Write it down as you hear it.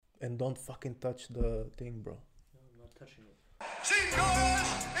And don't fucking touch the thing, bro. No, I'm not touching it.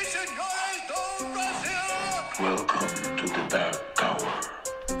 Senhoras e senhores do Brasil! Welcome to the Dark Hour.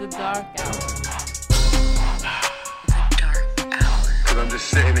 The Dark Hour. Because I'm just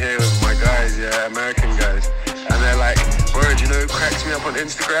sitting here with my guys, yeah, American guys, and they're like, word, you know, cracks me up on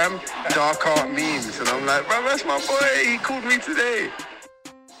Instagram, dark art memes, and I'm like, bro, that's my boy, he called me today.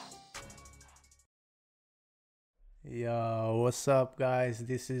 Yo, what's up, guys?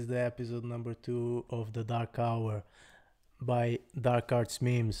 This is the episode number 2 of the Dark Hour by Dark Arts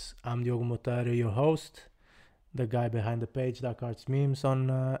Memes. I'm Diogo Motaro, your host, the guy behind the page Dark Arts Memes on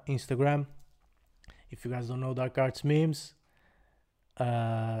Instagram. If you guys don't know Dark Arts Memes,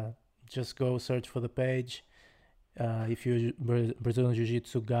 just go search for the page. If you're Brazilian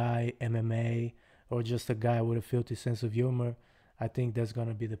Jiu-Jitsu guy, MMA, or just a guy with a filthy sense of humor, I think that's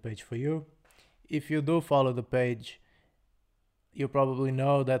gonna be the page for you. If you do follow the page, you probably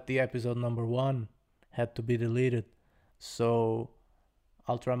know that the episode number 1 had to be deleted. So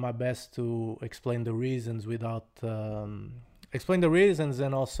I'll try my best to explain the reasons and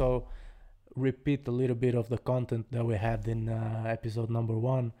also repeat a little bit of the content that we had in episode number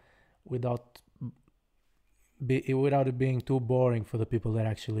 1 without it being too boring for the people that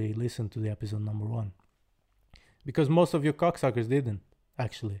actually listened to the episode number 1. Because most of you cocksuckers didn't,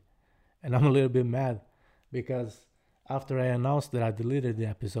 actually. And I'm a little bit mad because after I announced that I deleted the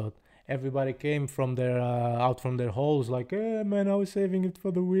episode, everybody came from their out from their holes like, hey man, I was saving it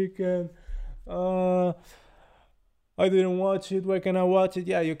for the weekend. I didn't watch it. Where can I watch it?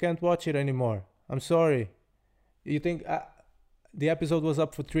 Yeah, you can't watch it anymore. I'm sorry. You think the episode was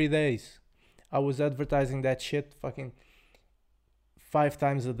up for 3 days? I was advertising that shit fucking 5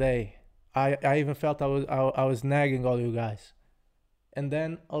 times a day. I even felt I was nagging all you guys. And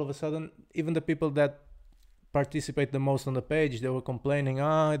then all of a sudden, even the people that participate the most on the page, they were complaining,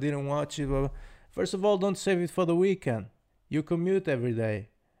 I didn't watch it. Well, first of all, don't save it for the weekend. You commute every day.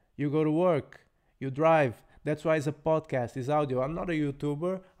 You go to work. You drive. That's why it's a podcast. It's audio. I'm not a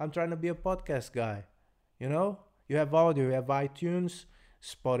YouTuber. I'm trying to be a podcast guy. You know? You have audio. You have iTunes,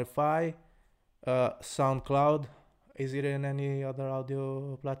 Spotify, SoundCloud. Is it in any other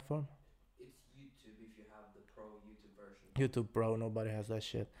audio platform? YouTube Pro, nobody has that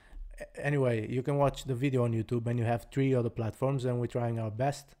shit. Anyway, you can watch the video on YouTube, and you have 3 other platforms, and we're trying our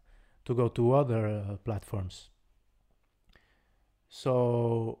best to go to other platforms.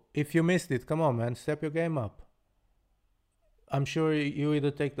 So if you missed it, come on, man, step your game up. I'm sure you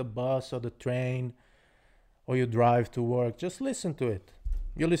either take the bus or the train or you drive to work. Just listen to it.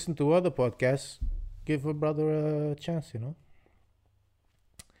 You listen to other podcasts, give a brother a chance, you know.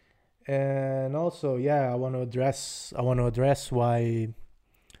 And also, yeah, I want to address why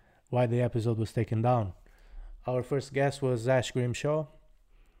the episode was taken down. Our first guest was Ash Grimshaw,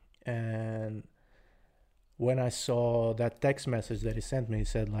 and when I saw that text message that he sent me, he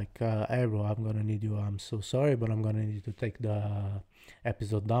said like, hey bro, I'm gonna need you, I'm so sorry, but I'm gonna need you to take the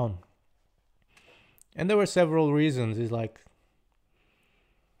episode down. And there were several reasons. It's like,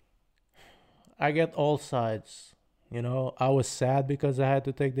 I get all sides. You know, I was sad because I had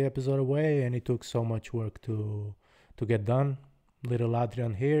to take the episode away, and it took so much work to get done. Little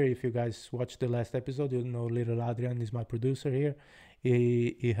Adrian here, if you guys watched the last episode, you know Little Adrian is my producer here.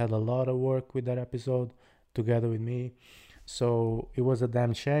 He had a lot of work with that episode together with me, so it was a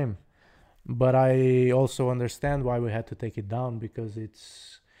damn shame. But I also understand why we had to take it down, because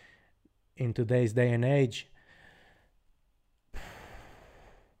it's in today's day and age.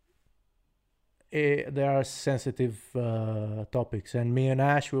 There are sensitive topics, and me and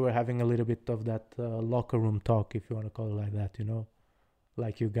Ash, we were having a little bit of that locker room talk, if you want to call it like that, you know,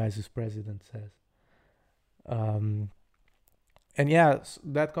 like you guys as president says. And yeah,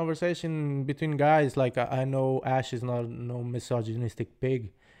 that conversation between guys, like I know Ash is not no misogynistic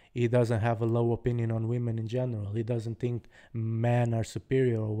pig. He doesn't have a low opinion on women in general. He doesn't think men are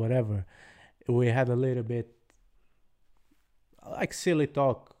superior or whatever. We had a little bit like silly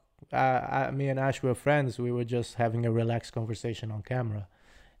talk. Me and Ash were friends. We were just having a relaxed conversation on camera,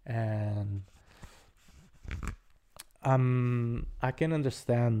 and I can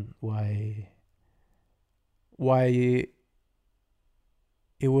understand why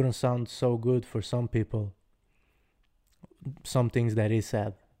it wouldn't sound so good for some people, some things that he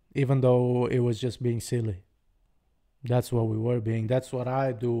said, even though it was just being silly. That's what we were being. That's what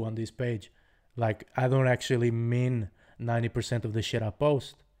I do on this page. Like, I don't actually mean 90% of the shit I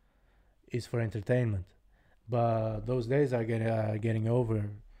post is for entertainment, but those days are getting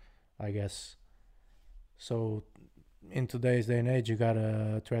over, I guess. So in today's day and age, you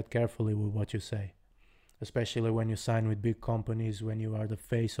gotta tread carefully with what you say. especially when you sign with big companies, when you are the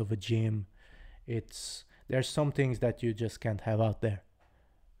face of a gym. There's some things that you just can't have out there.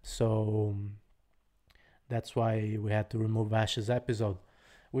 So that's why we had to remove Ash's episode,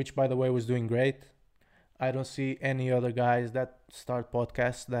 which, by the way, was doing great. I don't see any other guys that start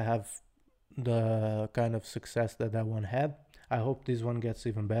podcasts that have the kind of success that one had. I hope this one gets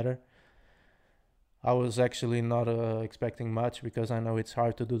even better. I was actually not expecting much, because I know it's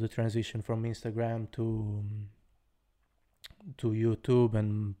hard to do the transition from Instagram to YouTube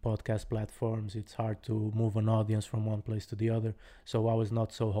and podcast platforms. It's hard to move an audience from one place to the other. So I was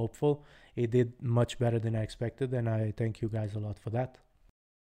not so hopeful. It did much better than I expected, and I thank you guys a lot for that.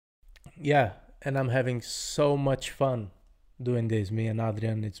 Yeah, and I'm having so much fun doing this. Me and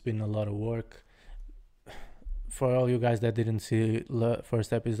Adrian, it's been a lot of work. For all you guys that didn't see the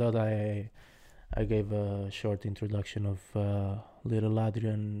first episode, I gave a short introduction of little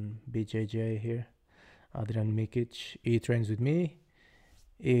Adrian BJJ here. Adrian Mikic. He trains with me.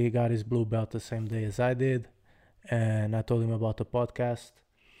 He got his blue belt the same day as I did. And I told him about the podcast.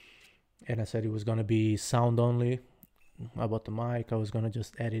 And I said it was going to be sound only. About the mic, I was going to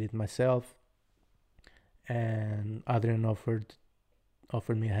just edit it myself. And Adrian offered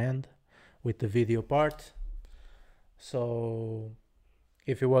me a hand with the video part. So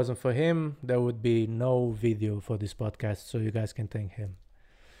if it wasn't for him, there would be no video for this podcast, so you guys can thank him.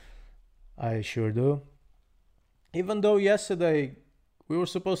 I sure do. Even though yesterday we were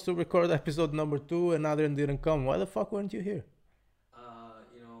supposed to record episode number 2 and Adrian didn't come, why the fuck weren't you here?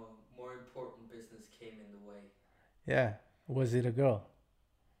 More important business came in the way. Yeah, was it a girl?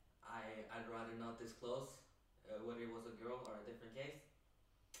 I'd rather not disclose whether it was a girl or a different case.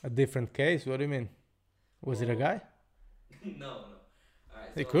 A different case? What do you mean? Was it a guy? No. Alright,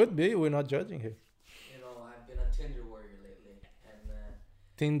 It could be, we're not judging here. I've been a Tinder warrior lately, and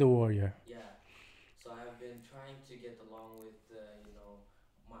Tinder warrior. yeah, so I've been trying to get along with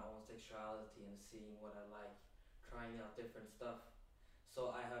my own sexuality and seeing what I like, trying out different stuff.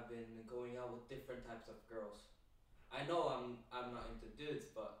 So I have been going out with different types of girls. I know I'm not into dudes,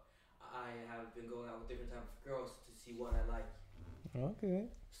 but I have been going out with different types of girls to see what I like. Okay.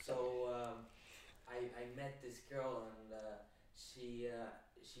 So I met this girl, and she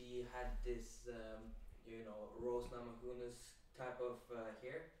had this Rose Namajunas type of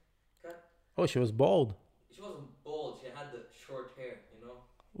haircut. Oh, she was bald. She wasn't bald. She had the short hair,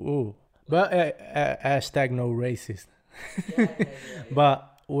 Ooh. But hashtag no racist. Yeah.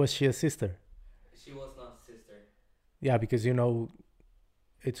 But was she a sister? She was not a sister. Yeah, because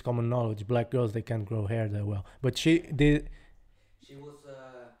it's common knowledge, black girls, they can't grow hair that well. But she did. She was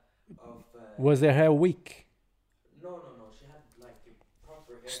Was their hair weak? No. She had like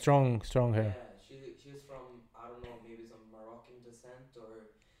proper hair. Strong hair. Yeah, she's from, I don't know, maybe some Moroccan descent or.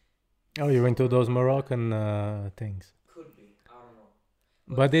 Oh, you're into those Moroccan things. Could be, I don't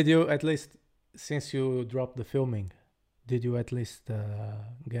know. But did you at least, since you dropped the filming, did you at least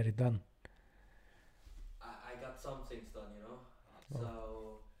get it done? I got some things done, Oh.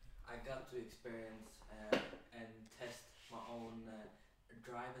 So I got to experience and test my own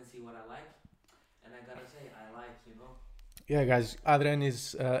drive and see what I like. And I gotta say, I like, Yeah, guys, Adrian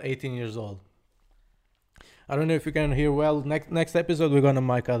is 18 years old. I don't know if you can hear well. Next episode, we're gonna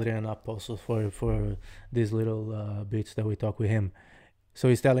mic Adrian up also for these little bits that we talk with him. So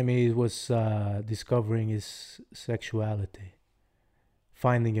he's telling me he was discovering his sexuality,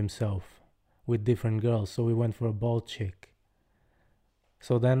 finding himself with different girls. So we went for a bald chick.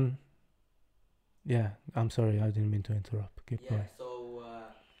 So then, yeah, I'm sorry, I didn't mean to interrupt. Keep going. So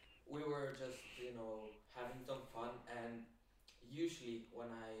we were just, having some fun. And usually when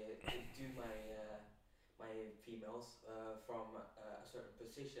I do my females from a certain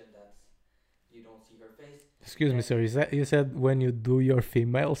position that you don't see her face. Excuse me, sir. You said when you do your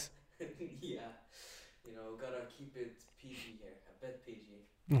females? Yeah, gotta keep it PG here, a bit PG.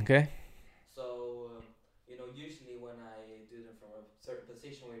 Okay. So usually when I do them from a certain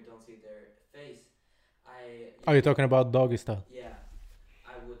position where you don't see their face, Oh, you're talking about doggy style? Yeah,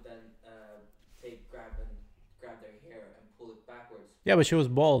 I would then grab their hair and pull it backwards. Yeah, but she was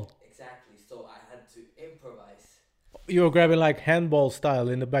bald. Exactly. So I had to improvise. You were grabbing like handball style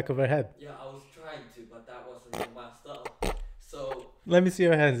in the back of her head. Yeah, I was trying to, but that wasn't my style. So Let me see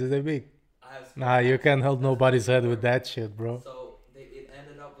your hands. Is they big? I have. Nah, you can't hold nobody's head with that shit, bro. So it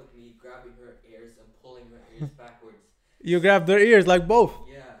ended up with me grabbing her ears and pulling her ears backwards. You grabbed their ears like both.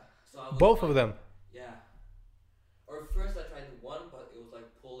 Yeah. So I was Both of them. Yeah. Or first I tried one, but it was like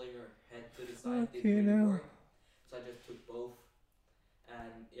pulling her head to the side. Okay, Didn't really now. work. So I just took both.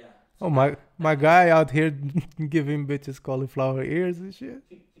 And yeah. Oh, my guy out here giving bitches cauliflower ears and shit.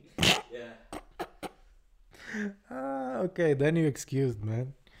 Yeah. Okay, then you excused,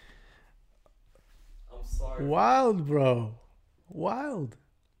 man. I'm sorry. Wild, bro. Wild.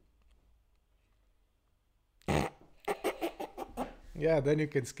 Yeah, then you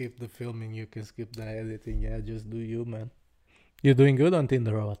can skip the filming, you can skip the editing. Yeah, just do you, man. You're doing good on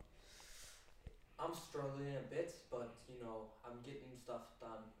Tinder or what? I'm struggling a bit, but I'm getting stuff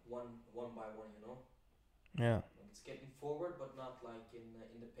done one by one. Yeah. Like, it's getting forward, but not like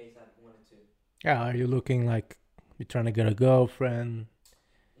in the pace I wanted to. Yeah, are you looking like you're trying to get a girlfriend?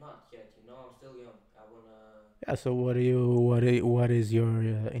 Not yet. I'm still young. I wanna Yeah, so what is your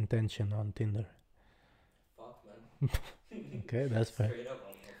intention on Tinder? fuck, man. Okay, that's fair. Straight up,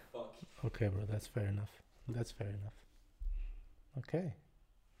 I'm like fuck. Okay, bro, that's fair enough. That's fair enough. Okay.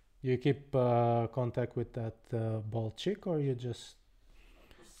 You keep contact with that bald chick, or you just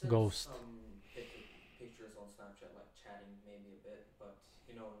Send Ghost. some pictures on Snapchat, like chatting maybe a bit, but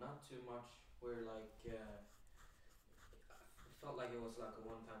not too much. Where like it felt like it was like a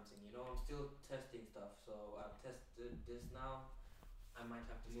one-time thing. I'm still testing stuff, so I've tested this now. I might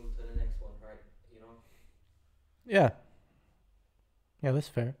have to move to the next one, right? yeah, yeah, that's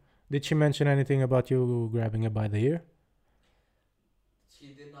fair. Did she mention anything about you grabbing her by the ear?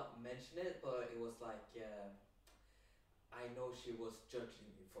 She did not mention it, but it was like I know she was judging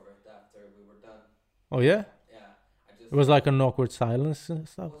me for it after we were done. Oh yeah, Yeah, I just it was like an awkward silence and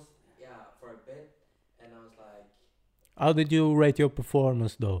stuff. for a bit, and I was like, How did you rate your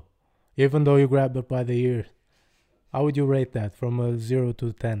performance though? Even though you grabbed her by the ear, how would you rate that from a 0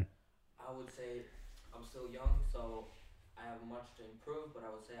 to 10? I would say I'm still young, so I have much to improve, but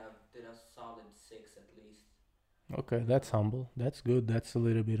I would say I did a solid 6 at least. Okay, that's humble. That's good. That's a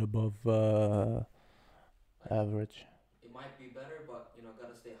little bit above average. It might be better, but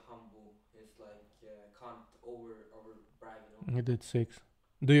gotta stay humble. It's like can't over brag. You did 6.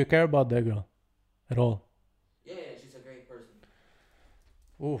 Do you care about that girl at all? Yeah, she's a great person.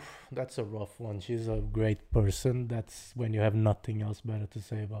 Oof, that's a rough one. She's a great person. That's when you have nothing else better to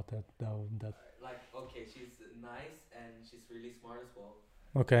say about that. Like, okay, she's nice and she's really smart as well.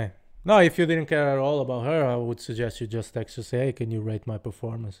 Okay. No, if you didn't care at all about her, I would suggest you just text her, say, hey, can you rate my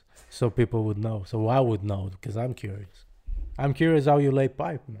performance? So people would know. So I would know, because I'm curious. I'm curious how you lay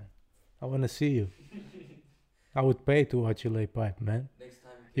pipe, man. I want to see you. I would pay to watch you lay pipe, man. Next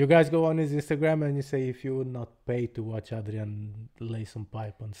time. You guys go on his Instagram and you say if you would not pay to watch Adrian lay some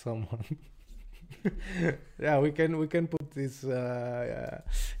pipe on someone. Yeah, we can put his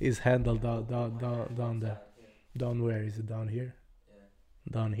handle down there. Yeah. Down where is it? Down here?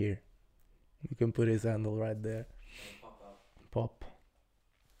 Yeah. Down here. You can put his handle right there. Pop up. Pop.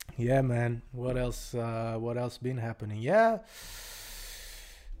 Yeah, man. What else? What else been happening? Yeah.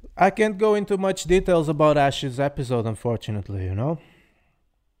 I can't go into much details about Ash's episode, unfortunately.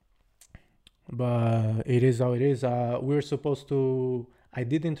 But it is how it is. We're supposed to. I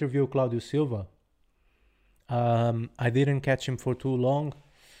did interview Claudio Silva. I didn't catch him for too long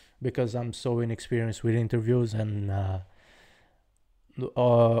because I'm so inexperienced with interviews, and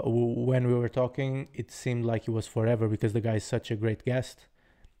when we were talking, it seemed like it was forever because the guy is such a great guest,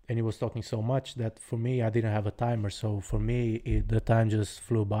 and he was talking so much that for me, I didn't have a timer. So for me, the time just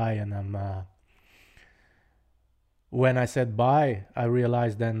flew by, and when I said bye, I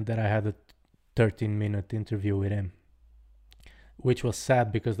realized then that I had a 13-minute interview with him, which was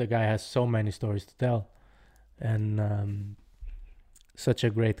sad because the guy has so many stories to tell, and such a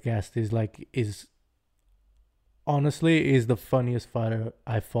great guest. Is honestly is the funniest fighter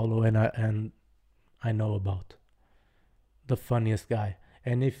I follow and I know about. The funniest guy,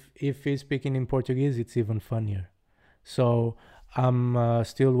 and if he's speaking in Portuguese, it's even funnier. So I'm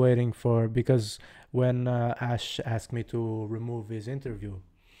still waiting because when Ash asked me to remove his interview,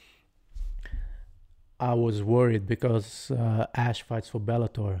 I was worried because Ash fights for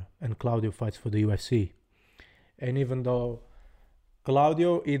Bellator and Claudio fights for the UFC. And even though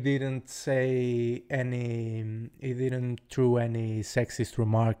Claudio, he didn't throw any sexist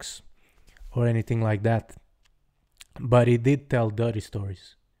remarks or anything like that, but he did tell dirty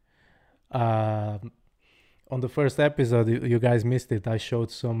stories. On the first episode, you guys missed it. I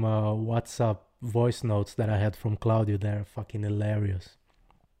showed some WhatsApp voice notes that I had from Claudio. They're fucking hilarious.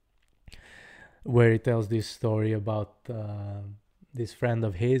 Where he tells this story about this friend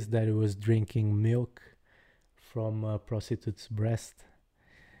of his that he was drinking milk from a prostitute's breast.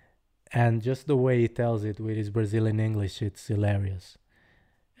 And just the way he tells it with his Brazilian English, it's hilarious.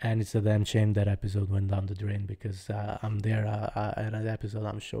 And it's a damn shame that episode went down the drain because I'm there at that episode.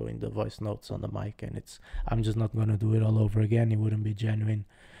 I'm showing the voice notes on the mic, and I'm just not going to do it all over again. It wouldn't be genuine.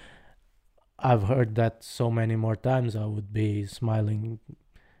 I've heard that so many more times. I would be smiling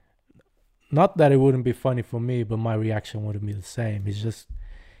not that it wouldn't be funny for me, but my reaction wouldn't be the same. It's just,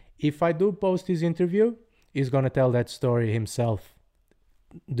 if I do post his interview, he's gonna tell that story himself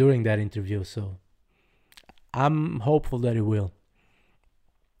during that interview. So I'm hopeful that he will,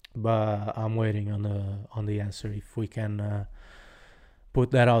 but I'm waiting on the answer if we can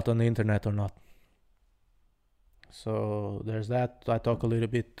put that out on the internet or not. So there's that. I talk a little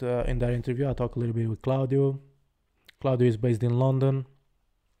bit in that interview. I talk a little bit with Claudio. Claudio is based in London.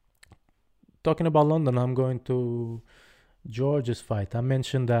 Talking about London, I'm going to George's fight. I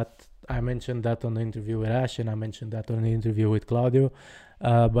mentioned that on the interview with Ash, and I mentioned that on the interview with Claudio.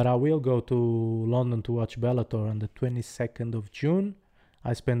 But I will go to London to watch Bellator on the 22nd of June.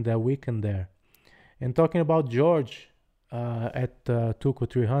 I spent that weekend there. And talking about George, at Tuco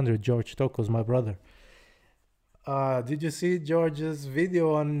 300, George Tokos, my brother. Did you see George's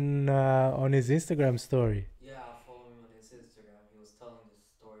video on his Instagram story? Yeah, I follow him on his Instagram. He was telling this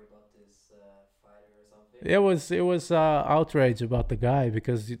story about this fighter or something. It was outrage about the guy,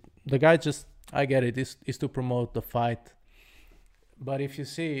 because the guy just, I get it, is to promote the fight. But if you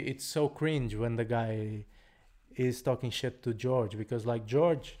see, it's so cringe when the guy is talking shit to George, because like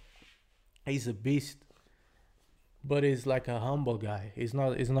George, he's a beast, but he's like a humble guy. He's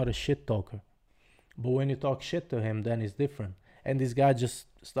not a shit talker. But when you talk shit to him, then it's different. And this guy just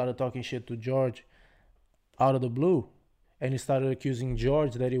started talking shit to George out of the blue. And he started accusing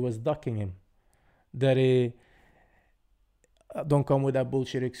George that he was ducking him. That he don't come with that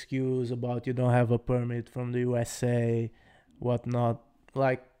bullshit excuse about you don't have a permit from the USA, whatnot.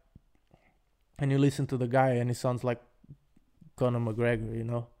 Like, and you listen to the guy and he sounds like Conor McGregor, you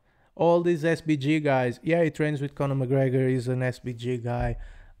know. All these SBG guys, yeah, he trains with Conor McGregor, he's an SBG guy.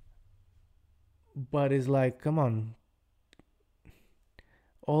 But it's like, come on.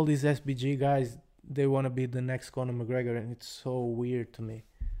 All these SBG guys, they want to be the next Conor McGregor, and it's so weird to me.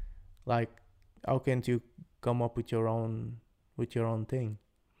 Like, how can't you come up with your own thing?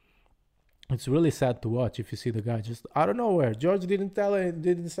 It's really sad to watch if you see the guy just out of nowhere. George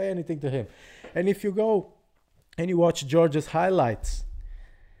didn't say anything to him. And if you go and you watch George's highlights,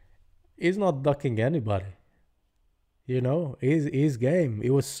 he's not ducking anybody. You know, his game. He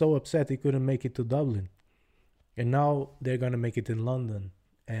was so upset he couldn't make it to Dublin. And now they're going to make it in London.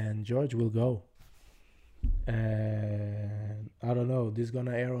 And George will go. And I don't know. This is going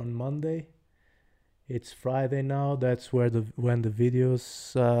to air on Monday. It's Friday now. That's when the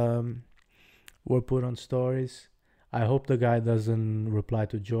videos were put on stories. I hope the guy doesn't reply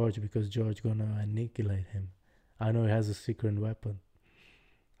to George, because George going to annihilate him. I know he has a secret weapon.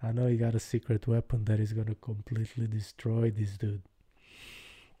 I know he got a secret weapon that is going to completely destroy this dude.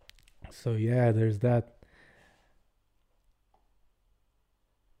 So yeah, there's that.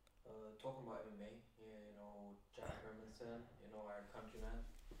 Talking about MMA, you know, Jack Hermanson, you know, our countryman,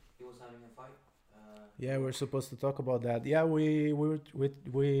 he was having a fight. Yeah, we're supposed to talk about that. Yeah,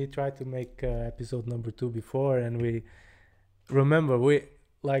 we tried to make episode number 2 before, and we remember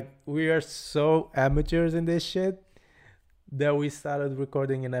we are so amateurs in this shit that we started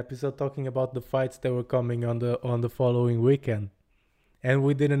recording an episode talking about the fights that were coming on the following weekend. And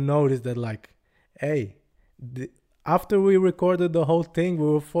we didn't notice that, like, hey, after we recorded the whole thing, we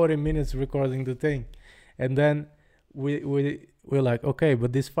were 40 minutes recording the thing. And then we're like, okay,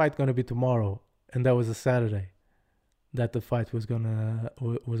 but this fight gonna be tomorrow. And that was a Saturday that the fight was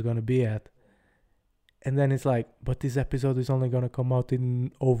gonna be at. And then it's like, but this episode is only gonna come out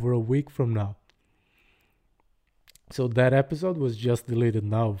in over a week from now. So that episode was just deleted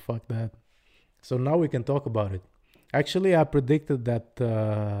now. Fuck that. So now we can talk about it. Actually, I predicted that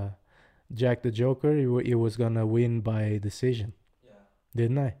Jack the Joker, he was going to win by decision. Yeah.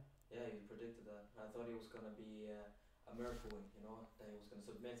 Didn't I? Yeah, you predicted that. I thought he was going to be a miracle win, you know, that he was going to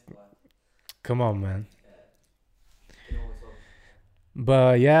submit. But come on, man. You know what's up.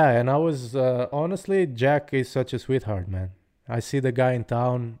 But yeah, and I was, honestly, Jack is such a sweetheart, man. I see the guy in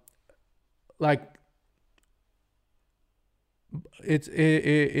town, like,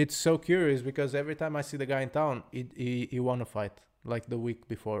 it's so curious, because every time I see the guy in town, he won a fight, like the week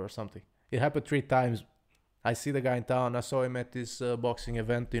before or something. It happened 3 times. I see the guy in town. I saw him at this boxing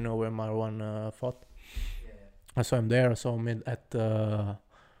event, you know, where Marwan fought. Yeah. I saw him there. I saw him at I'm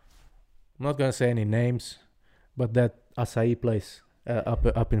not gonna say any names, but that acai place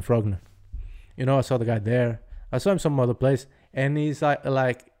up in Frogner. You know, I saw the guy there. I saw him some other place, and he's so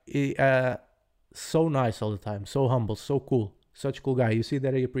nice all the time, so humble, so cool. Such a cool guy. You see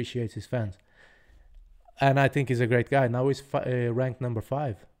that he appreciates his fans. And I think he's a great guy. Now he's ranked number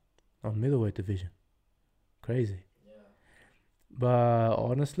 5 on middleweight division. Crazy. Yeah. But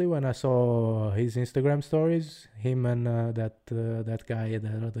honestly, when I saw his Instagram stories, him and that guy,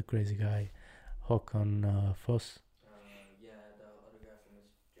 that other crazy guy, Håkan Foss. Yeah, the other guy from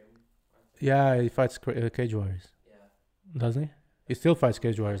his gym, I think. Yeah, he fights Cage Warriors, Yeah. doesn't he? He still fights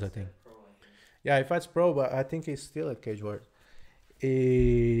Cage Warriors, I Fights think. at Pro, I think. Yeah, he fights pro, but I think he's still at Cage Warriors.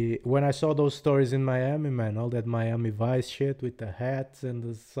 When I saw those stories in Miami, man, all that Miami Vice shit with the hats and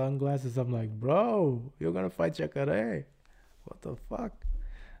the sunglasses, I'm like, bro, you're gonna fight Jacare? What the fuck?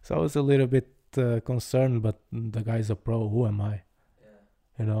 So I was a little bit concerned, but the guy's a pro. Who am I? Yeah.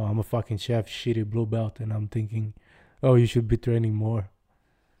 You know, I'm a fucking chef, shitty blue belt, and I'm thinking, oh, you should be training more.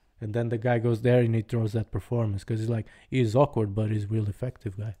 And then the guy goes there and he throws that performance because he's awkward, but he's real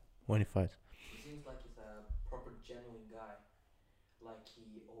effective guy when he fights. He seems like he's a proper genuine guy. Like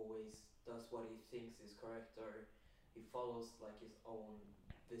he always does what he thinks is correct, or he follows like his own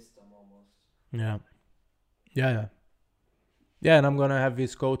wisdom almost. Yeah. Yeah, and I'm gonna have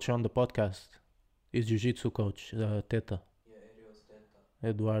his coach on the podcast. His jiu-jitsu coach, Teta. Yeah, Rios Teta.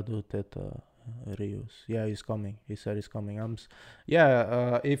 Eduardo Teta Rios. Yeah, he's coming. He said he's coming.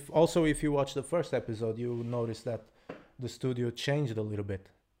 If you watch the first episode, you notice that the studio changed a little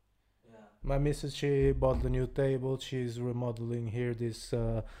bit. Yeah. My missus, she bought the new table. She's remodeling here this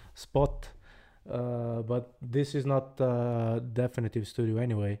spot. But this is not a definitive studio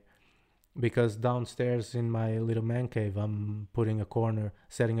anyway. Because downstairs in my little man cave, I'm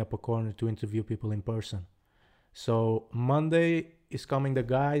setting up a corner to interview people in person. So Monday is coming the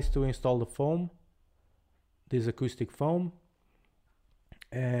guys to install the foam, this acoustic foam.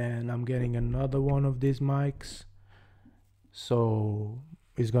 And I'm getting another one of these mics. So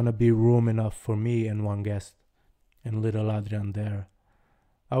it's gonna be room enough for me and one guest and little Adrian there.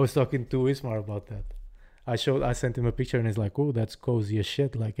 I was talking to Ismar about that. I sent him a picture and he's like, oh, that's cozy as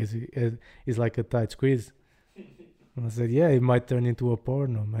shit. Like, it's like a tight squeeze. And I said, yeah, it might turn into a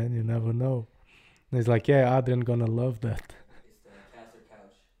porno, man. You never know. And he's like, yeah, Adrian gonna love that. It's the caster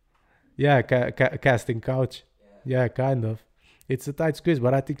couch. Yeah, casting couch. Yeah, kind of. It's a tight squeeze,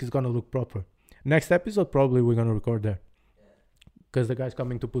 but I think it's gonna look proper. Next episode, probably we're gonna record there. Because the guy's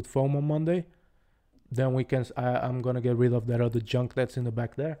coming to put foam on Monday. Then I'm gonna get rid of that other junk that's in the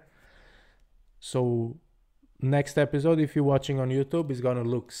back there. So next episode, if you're watching on YouTube, is gonna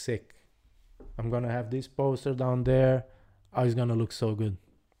look sick. I'm gonna have this poster down there. Oh, it's gonna look so good.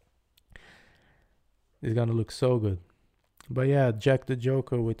 It's gonna look so good. But yeah, Jack the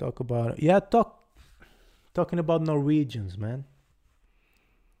Joker, we talk about it. Yeah, talking about Norwegians, man.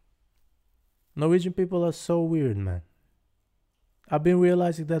 Norwegian people are so weird, man. I've been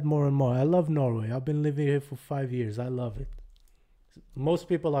realizing that more and more. I love Norway. I've been living here for 5 years. I love it. Most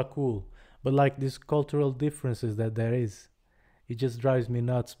people are cool. But like these cultural differences that there is, it just drives me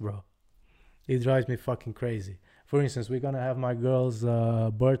nuts, bro. It drives me fucking crazy. For instance, we're gonna have my girl's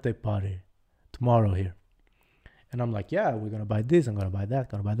birthday party tomorrow here. And I'm like, yeah, we're gonna buy this, I'm gonna buy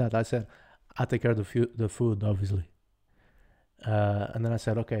that. I said, I'll take care of the food, obviously. And then I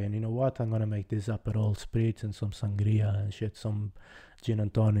said, okay, and you know what? I'm gonna make this Aperol spritz and some sangria and shit, some gin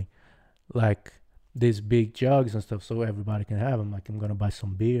and tonic. Like, these big jugs and stuff so everybody can have them. Like, I'm gonna buy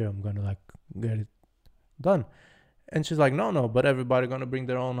some beer, I'm gonna like get it done. And she's like, no, but everybody gonna bring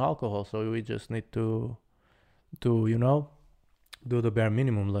their own alcohol, so we just need to you know, do the bare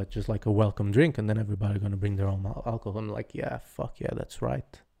minimum, like just like a welcome drink, and then everybody gonna bring their own alcohol. I'm like, yeah, fuck yeah, that's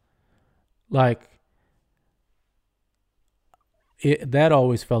right. Like, that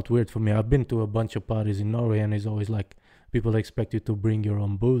always felt weird for me. I've been to a bunch of parties in Norway, and it's always like people expect you to bring your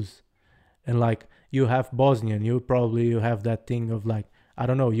own booze. And like, you have Bosnian, you have that thing of like, I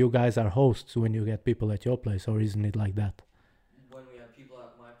don't know, you guys are hosts when you get people at your place, or isn't it like that? When we have people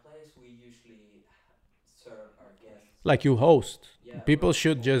at my place, we usually serve our guests. Like, you host. Yeah, People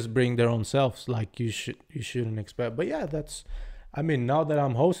should just bring their own selves. Like, you shouldn't expect. But yeah, now that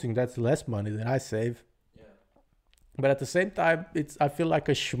I'm hosting, that's less money that I save. Yeah. But at the same time, I feel like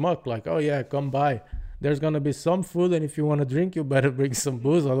a schmuck. Like, oh yeah, come by. There's gonna be some food, and if you want to drink, you better bring some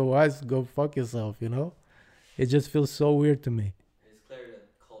booze. Otherwise, go fuck yourself, you know? It just feels so weird to me. It's clearly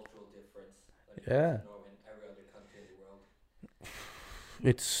a cultural difference. Yeah. Norway and every other country in the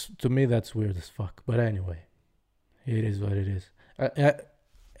world. To me, that's weird as fuck. But anyway, it is what it is.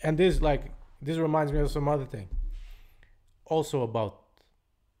 And this reminds me of some other thing. Also about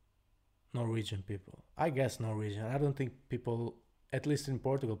Norwegian people. I guess Norwegian. I don't think people, at least in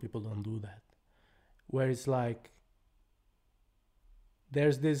Portugal, people don't do that. Where it's like,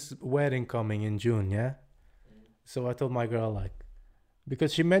 there's this wedding coming in June, yeah? So I told my girl, like,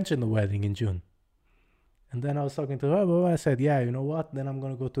 because she mentioned the wedding in June. And then I was talking to her, but I said, yeah, you know what? Then I'm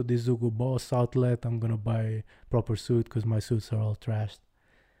going to go to this Hugo Boss outlet. I'm going to buy proper suit because my suits are all trashed.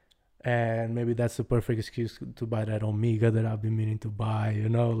 And maybe that's the perfect excuse to buy that Omega that I've been meaning to buy, you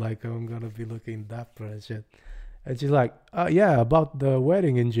know, like I'm gonna be looking dapper and shit. And she's like, yeah, about the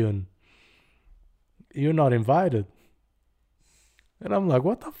wedding in June. You're not invited. And I'm like,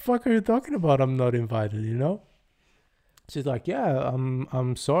 what the fuck are you talking about? I'm not invited, you know? She's like, yeah,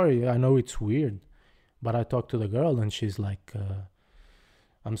 I'm sorry. I know it's weird. But I talked to the girl and she's like,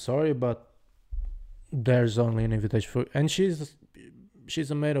 I'm sorry, but there's only an invitation for... And she's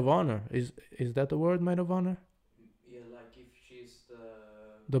a maid of honor. Is that the word, maid of honor? Yeah, like if she's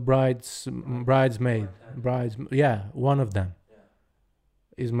the bridesmaid. Yeah, one of them.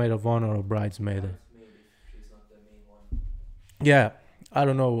 Yeah. Is maid of honor or bridesmaid. Bridesmaid if she's not the main one. Yeah, I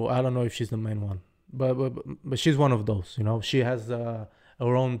don't know if she's the main one. But she's one of those, you know. She has her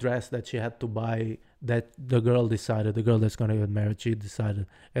own dress that she had to buy, that the girl decided, the girl that's gonna get married, she decided.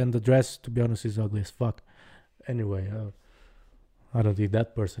 And the dress, to be honest, is ugly as fuck. Anyway, I don't think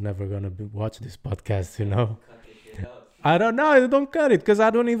that person ever gonna watch this podcast, you know. Cut this shit out. I don't know, don't cut it, because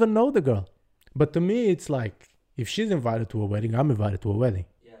I don't even know the girl. But to me, it's like, if she's invited to a wedding, I'm invited to a wedding.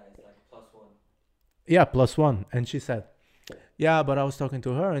 Yeah, it's like +1. Yeah, +1. And she said, yeah, but I was talking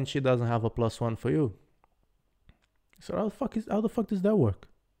to her and she doesn't have a +1 for you. So how the fuck does that work?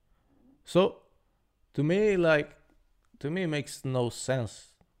 So to me, it makes no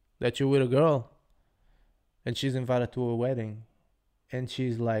sense that you're with a girl and she's invited to a wedding and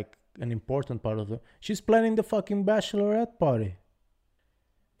she's like an important part of it. She's planning the fucking bachelorette party.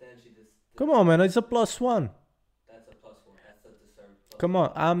 Then she just... Come on, man, it's a +1. That's a +1. That's a deserved +1. Come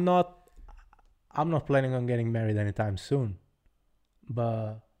on, I'm not planning on getting married anytime soon.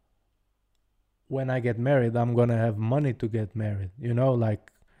 But when I get married, I'm gonna have money to get married. You know,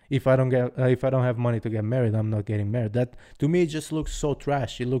 like if I don't have money to get married, I'm not getting married. That to me just looks so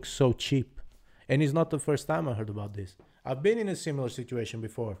trash. It looks so cheap, and it's not the first time I heard about this. I've been in a similar situation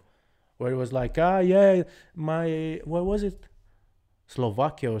before, where it was like, yeah, what was it,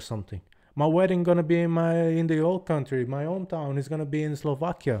 Slovakia or something. My wedding gonna be in the old country, my hometown is gonna be in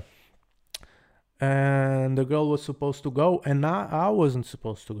Slovakia. And the girl was supposed to go, and I wasn't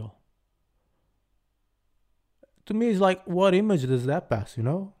supposed to go. To me, it's like, what image does that pass, you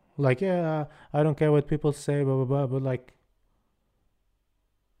know? Like, yeah, I don't care what people say, blah, blah, blah, but like,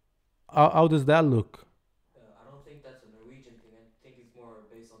 how does that look? I don't think that's a Norwegian thing. I think it's more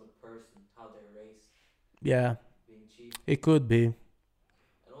based on the person, how they're raised. Yeah, Being cheap. it could be. And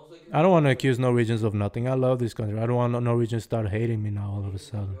also I don't want to accuse Norwegians of nothing. I love this country. I don't want Norwegians to start hating me now all of a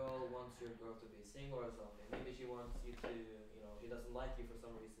sudden.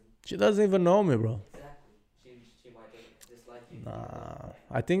 She doesn't even know me, bro. Exactly. She might dislike you. Nah,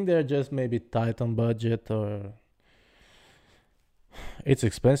 I think they're just maybe tight on budget, or it's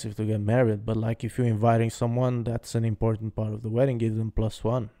expensive to get married. But like, if you're inviting someone, that's an important part of the wedding. Give them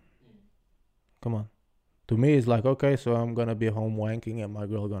 +1. Come on. To me, it's like, okay, so I'm gonna be home wanking, and my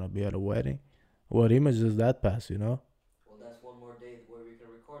girl gonna be at a wedding. What image does that pass? You know? Well, that's one more day where we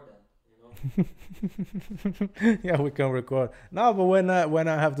can record that. You know. Yeah, we can record. No, but when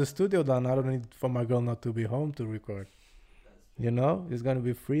I have the studio done, I don't need for my girl not to be home to record. You know, it's gonna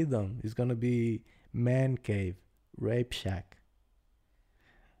be freedom. It's gonna be man cave, rape shack.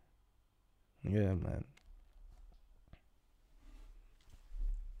 Yeah, man.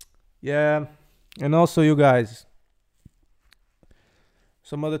 Yeah, and also you guys.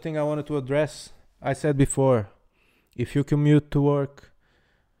 Some other thing I wanted to address. I said before, if you commute to work,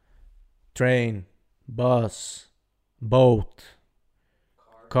 train, bus, boat,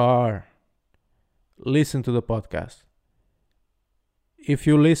 car, listen to the podcast. If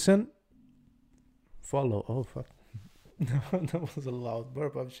you listen, follow. Oh, fuck. That was a loud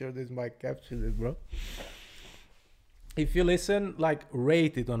burp. I'm sure this might capture it, bro. If you listen, like,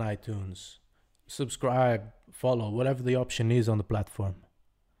 rate it on iTunes. Subscribe, follow, whatever the option is on the platform.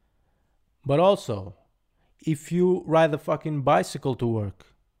 But also, if you ride a fucking bicycle to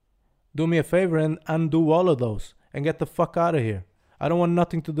work, do me a favor and undo all of those and get the fuck out of here. I don't want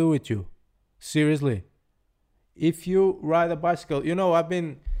nothing to do with you. Seriously. If you ride a bicycle, you know, I've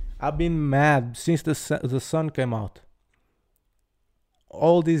been mad since the sun came out.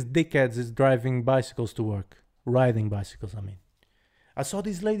 All these dickheads is driving bicycles to work. Riding bicycles, I mean. I saw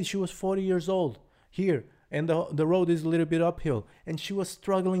this lady, she was 40 years old here, and the road is a little bit uphill, and she was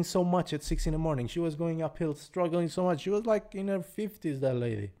struggling so much at 6 a.m. She was going uphill, struggling so much. She was like in her 50s, that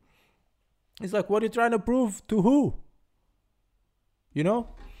lady. It's like, what are you trying to prove to who? You know?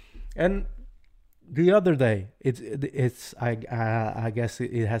 And the other day, I guess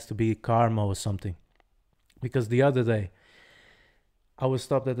it has to be karma or something, because the other day I was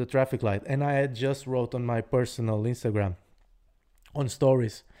stopped at the traffic light, and I had just wrote on my personal Instagram on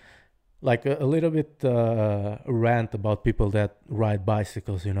stories, like a little bit rant about people that ride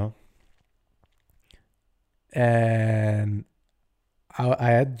bicycles, you know. And I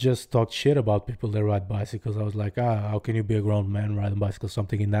had just talked shit about people that ride bicycles. I was like, how can you be a grown man riding bicycles?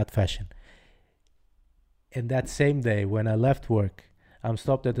 Something in that fashion. And that same day, when I left work, I'm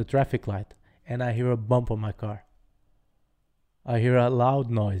stopped at the traffic light and I hear a bump on my car. I hear a loud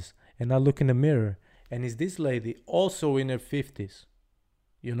noise and I look in the mirror and it's this lady also in her 50s,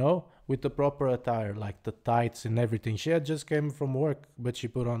 you know, with the proper attire, like the tights and everything. She had just came from work, but she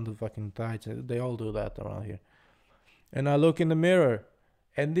put on the fucking tights. They all do that around here. And I look in the mirror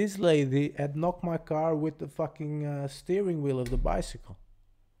and this lady had knocked my car with the fucking steering wheel of the bicycle.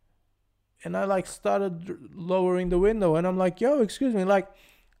 And I like started lowering the window and I'm like, yo, excuse me, like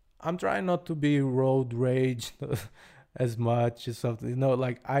I'm trying not to be road rage as much as something, you know,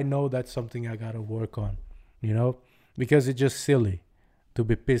 like I know that's something I gotta work on, you know, because it's just silly to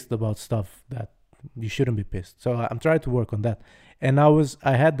be pissed about stuff that you shouldn't be pissed. So I'm trying to work on that. And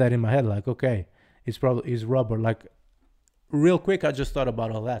I had that in my head, like, okay, it's rubber. Like real quick, I just thought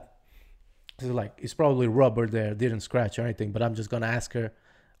about all that. It's probably rubber there, didn't scratch or anything, but I'm just gonna ask her.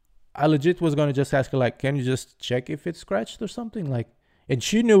 I legit was gonna just ask her, like, can you just check if it's scratched or something? Like, and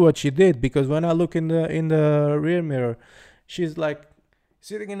she knew what she did, because when I look in the rear mirror, she's like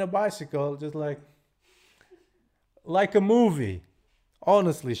sitting in a bicycle, just like a movie.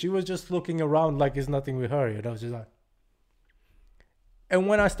 Honestly, she was just looking around like it's nothing with her, you know. She's like, and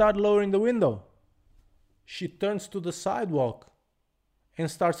when I start lowering the window, she turns to the sidewalk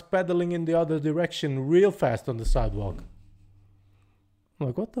and starts pedaling in the other direction real fast on the sidewalk. I'm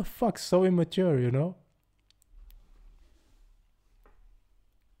like, what the fuck? So immature, you know?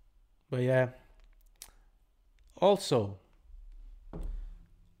 But yeah. Also,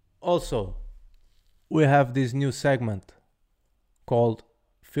 we have this new segment called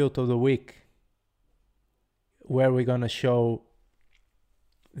Filth of the Week, where we're gonna show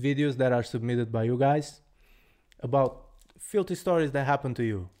videos that are submitted by you guys about filthy stories that happen to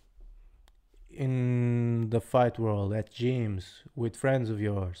you in the fight world, at gyms, with friends of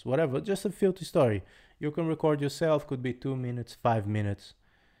yours, whatever. Just a filthy story. You can record yourself, could be 2 minutes, 5 minutes.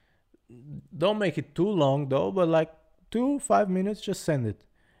 Don't make it too long though, but like 2-5 minutes, just send it.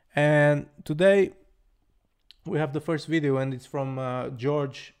 And today we have the first video, and it's from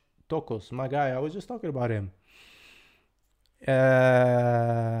George Tokos, my guy. I was just talking about him.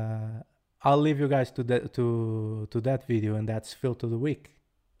 I'll leave you guys to that video, and that's Filth of the Week.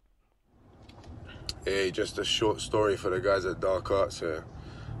 Hey, just a short story for the guys at Dark Arts here.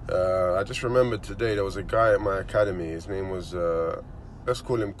 I just remembered today there was a guy at my academy. His name was, let's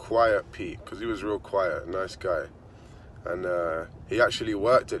call him Quiet Pete, because he was real quiet, nice guy. And he actually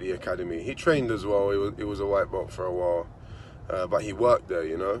worked at the academy. He trained as well. He was a white belt for a while. But he worked there,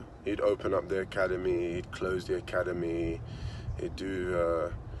 you know. He'd open up the academy, he'd close the academy, he'd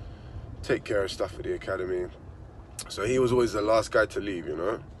do take care of stuff at the academy. So he was always the last guy to leave, you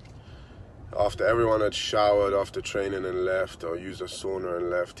know. After everyone had showered after training and left, or used a sauna and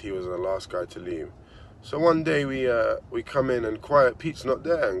left, he was the last guy to leave. So one day we come in and Quiet Pete's not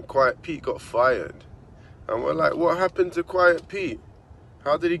there, and Quiet Pete got fired. And we're like, what happened to Quiet Pete?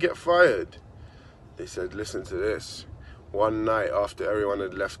 How did he get fired? They said, listen to this. One night after everyone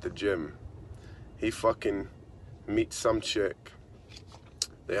had left the gym, he fucking meets some chick.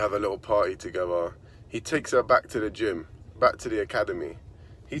 They have a little party together. He takes her back to the gym, back to the academy.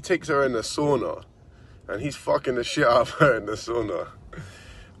 He takes her in the sauna, and he's fucking the shit out of her in the sauna.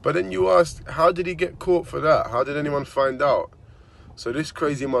 But then you ask, how did he get caught for that? How did anyone find out? So this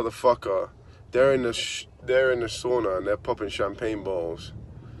crazy motherfucker, they're in the sauna and they're popping champagne bottles,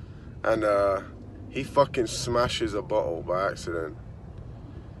 and he fucking smashes a bottle by accident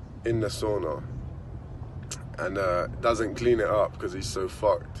in the sauna, and doesn't clean it up because he's so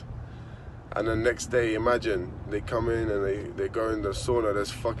fucked. And the next day, imagine, they come in and they go in the sauna,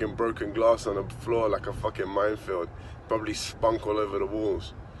 there's fucking broken glass on the floor like a fucking minefield. Probably spunk all over the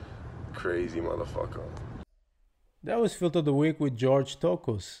walls. Crazy motherfucker. That was Filth of the Week with George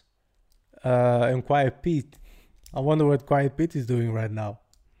Tokos and Quiet Pete. I wonder what Quiet Pete is doing right now.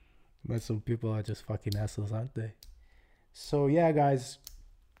 But some people are just fucking assholes, aren't they? So yeah, guys,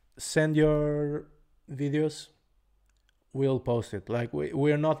 send your videos. We'll post it. Like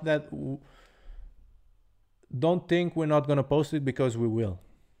we're not that. Don't think we're not gonna post it, because we will.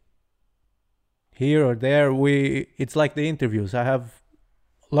 Here or there, it's like the interviews. I have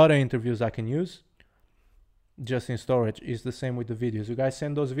a lot of interviews I can use just in storage. It's the same with the videos. You guys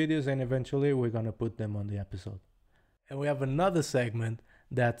send those videos, and eventually we're gonna put them on the episode. And we have another segment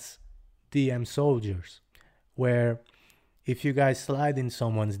that's DM Soldiers, where if you guys slide in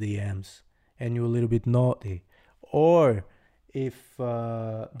someone's DMs and you're a little bit naughty, or if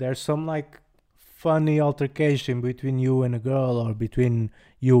there's some like funny altercation between you and a girl, or between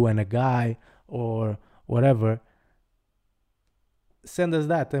you and a guy, or whatever, send us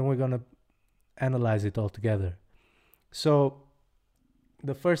that and we're gonna analyze it all together. So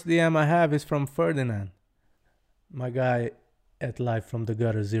the first DM I have is from Ferdinand, my guy at Live from the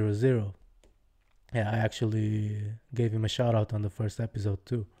Gutter 00. Yeah, I actually gave him a shout out on the first episode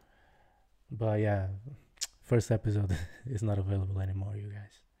too. But yeah, first episode is not available anymore, you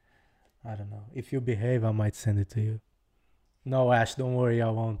guys. I don't know. If you behave, I might send it to you. No, Ash, don't worry, I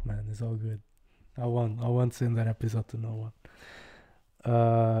won't, man. It's all good. I won't send that episode to no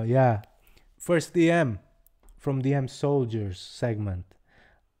one. Yeah. First DM from DM Soldiers segment.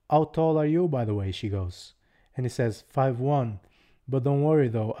 How tall are you, by the way? She goes. And he says 5'1". But don't worry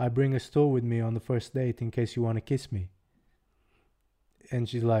though, I bring a stool with me on the first date in case you want to kiss me. And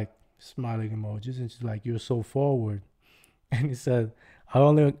she's like, smiling emojis, and she's like, you're so forward. And he said, I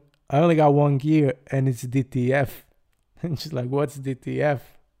only got one gear and it's DTF. And she's like, what's DTF?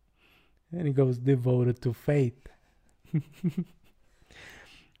 And he goes, devoted to fate.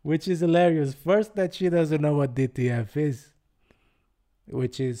 Which is hilarious. First, that she doesn't know what DTF is,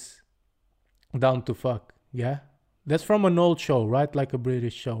 which is down to fuck. Yeah, that's from an old show, right? Like a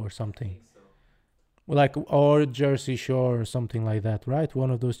British show or something. Like, or Jersey Shore or something like that, right?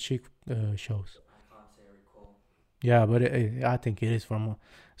 One of those chick shows. I can't say I recall. Yeah, but I think it is from.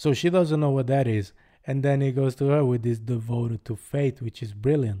 So she doesn't know what that is, and then he goes to her with this devoted to fate, which is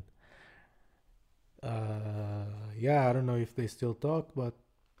brilliant. Yeah, I don't know if they still talk, but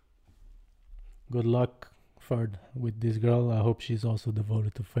good luck, Ferd, with this girl. I hope she's also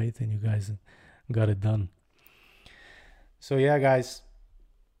devoted to fate, and you guys got it done. So yeah, guys,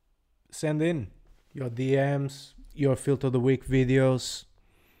 send in your DMs, your filter of the week videos,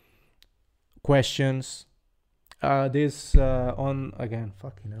 questions. This on again,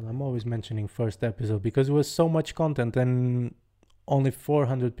 fucking hell, I'm always mentioning first episode because it was so much content and only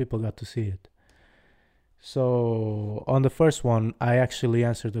 400 people got to see it. So on the first one, I actually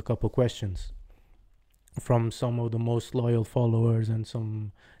answered a couple questions from some of the most loyal followers and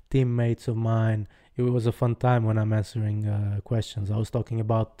some teammates of mine. It was a fun time when I'm answering questions. I was talking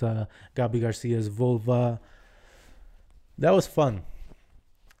about Gabi Garcia's vulva. That was fun.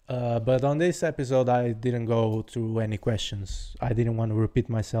 But on this episode, I didn't go through any questions. I didn't want to repeat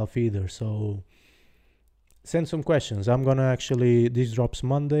myself either. So send some questions. I'm going to actually, this drops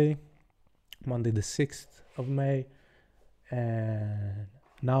Monday the 6th of May. And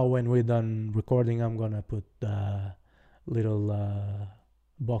now when we're done recording, I'm going to put a little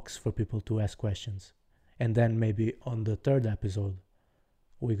box for people to ask questions. And then maybe on the third episode,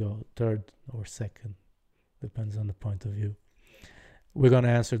 we go third or second. Depends on the point of view. We're going to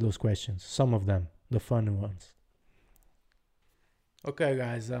answer those questions. Some of them, the fun ones. Okay,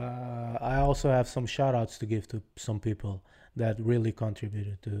 guys. I also have some shout outs to give to some people that really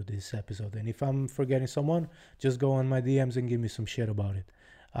contributed to this episode. And if I'm forgetting someone, just go on my DMs and give me some shit about it.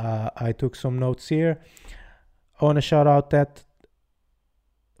 I took some notes here. I want to shout out that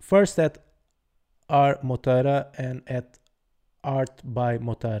first at R Motera and at Art by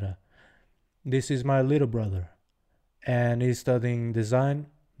Motera. This is my little brother, and he's studying design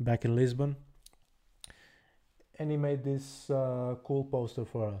back in Lisbon. And he made this cool poster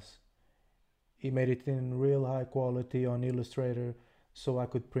for us. He made it in real high quality on Illustrator, so I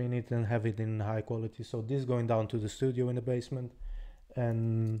could print it and have it in high quality. So this is going down to the studio in the basement,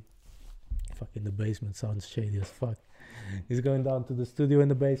 and fucking the basement sounds shady as fuck. It's going down to the studio in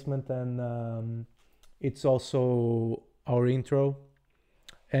the basement, and it's also our intro.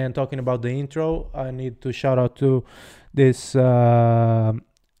 And talking about the intro, I need to shout out to this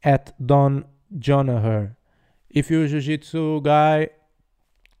at Don Jonaher. If you're a jiu-jitsu guy,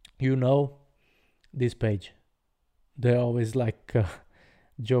 you know this page. They're always like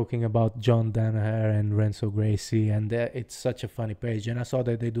joking about John Danaher and Renzo Gracie, and it's such a funny page. And I saw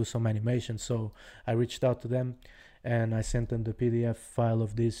that they do some animation, so I reached out to them and I sent them the PDF file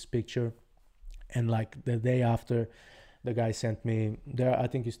of this picture. And like the day after, the guy sent me, there I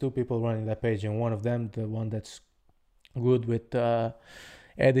think it's two people running that page, and one of them, the one that's good with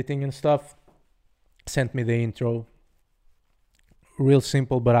editing and stuff, sent me the intro. Real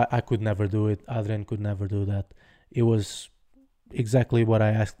simple, but I could never do it. Adrian could never do that. It was exactly what I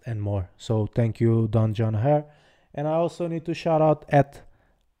asked and more. So thank you, Don John Hare. And I also need to shout out at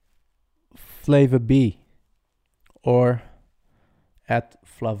Flava B or at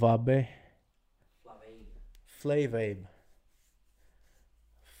Flavabe. Flavabe.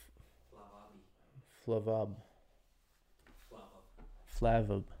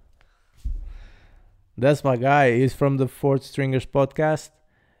 Flavab. That's my guy. He's from the Fourth Stringers podcast,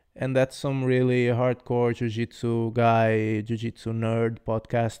 and that's some really hardcore jiu-jitsu guy, jiu-jitsu nerd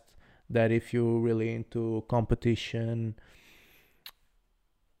podcast that if you're really into competition,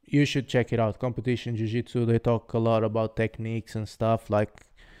 you should check it out. Competition jiu-jitsu, they talk a lot about techniques and stuff. Like,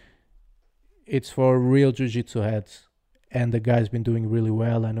 it's for real jiu-jitsu heads, and the guy's been doing really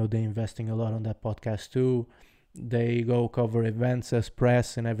well. I know they're investing a lot on that podcast too. They go cover events as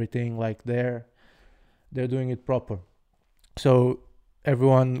press and everything. Like, they're doing it proper. So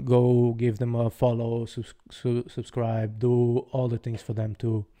everyone go give them a follow, subscribe, do all the things for them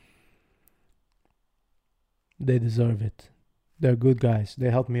too. They deserve it. They're good guys. They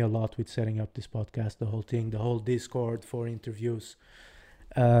helped me a lot with setting up this podcast, the whole thing, the whole Discord for interviews.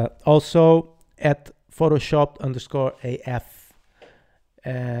 Also at Photoshop_AF.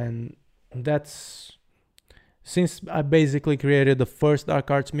 And that's, since I basically created the first Dark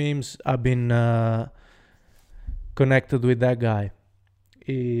Arts memes, I've been connected with that guy.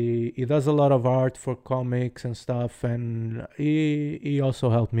 He does a lot of art for comics and stuff, and he also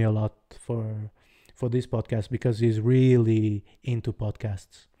helped me a lot for this podcast because he's really into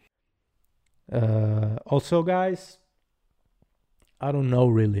podcasts. Also, guys, I don't know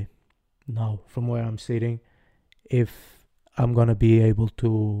really now from where I'm sitting if I'm gonna be able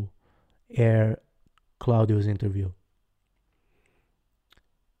to air Claudio's interview.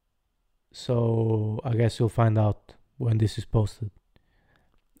 So I guess you'll find out when this is posted.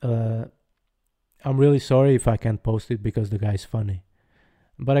 I'm really sorry if I can't post it because the guy's funny.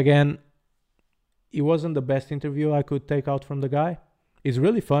 But again, it wasn't the best interview I could take out from the guy. It's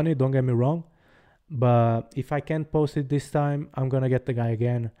really funny, don't get me wrong. But if I can't post it this time, I'm gonna get the guy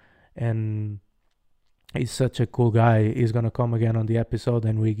again. And he's such a cool guy. He's gonna come again on the episode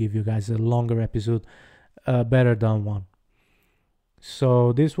and we give you guys a longer episode, better than one.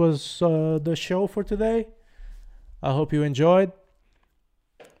 So this was the show for today. I hope you enjoyed.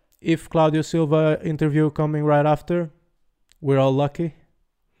 If Claudio Silva interview coming right after, we're all lucky.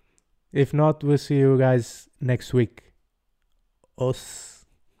 If not, we'll see you guys next week. Os.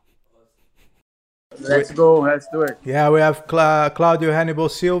 Let's go. Let's do it. Yeah, we have Claudio Hannibal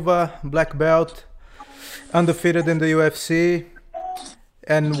Silva, black belt, undefeated in the UFC,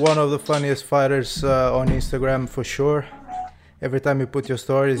 and one of the funniest fighters on Instagram for sure. Every time you put your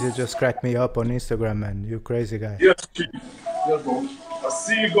stories, you just crack me up on Instagram, man. You crazy guy. Yes, bro. I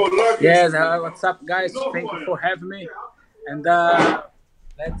see you go live. Yes, what's up, guys? Thank you for having me. And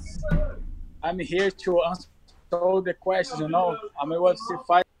I'm here to answer all the questions, you know. I'm a UFC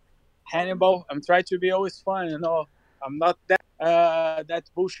fighter, Hannibal. I'm trying to be always fun, you know. I'm not that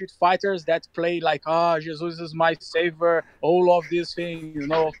bullshit fighters that play like, Jesus is my savior, all of these things, you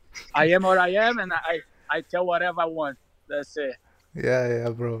know. I am what I am, and I tell whatever I want. That's it. Yeah,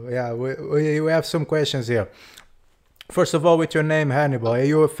 bro. Yeah, we have some questions here. First of all, with your name, Hannibal, are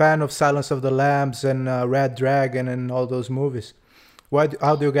you a fan of Silence of the Lambs and Red Dragon and all those movies?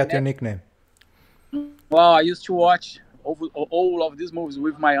 How do you get your nickname? Well, I used to watch all of these movies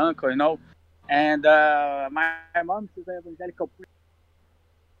with my uncle, you know. And my mom, she's an evangelical priest.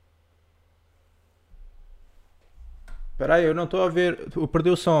 Peraí, eu não estou a ouvir. Eu perdi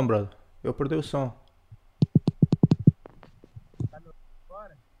o som, brother. Eu perdi o som.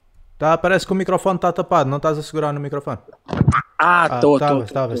 Tá, parece que o microfone está tapado. Não estás a segurar no microfone.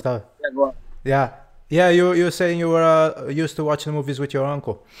 Estava. Yeah, you were saying you were used to watch the movies with your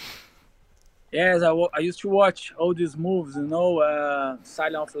uncle. Yes, I used to watch all these movies, you know,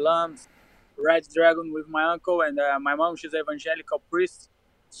 Silence of the Lambs, Red Dragon with my uncle, and my mom, she's an evangelical priest,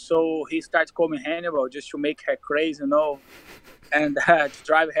 so he started calling me Hannibal just to make her crazy, you know, and to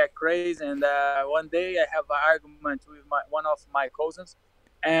drive her crazy. And one day I have an argument with one of my cousins,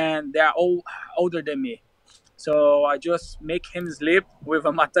 and they are all older than me. So I just make him sleep with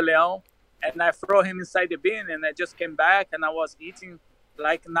a mata-leão, and I throw him inside the bin, and I just came back, and I was eating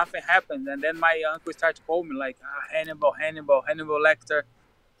like nothing happened. And then my uncle started calling me like, Hannibal Lecter.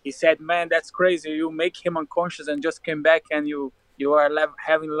 He said, man, that's crazy. You make him unconscious and just came back, and you are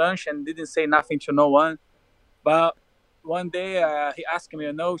having lunch and didn't say nothing to no one. But one day he asked me,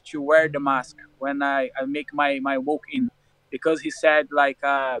 you know, to wear the mask when I make my walk-in, because he said like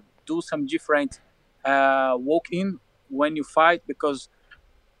do some different walk-in when you fight, because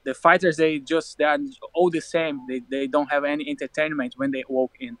the fighters, they are all the same. They don't have any entertainment when they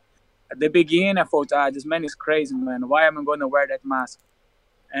walk in. At the beginning, I thought, this man is crazy, man. Why am I going to wear that mask?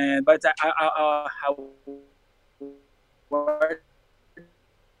 But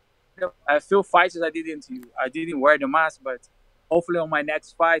I feel fighters I didn't wear the mask, but hopefully on my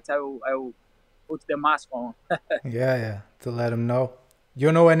next fight I will put the mask on. yeah, to let them know.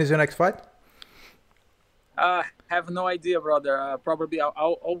 You know when is your next fight? Have no idea, brother. Probably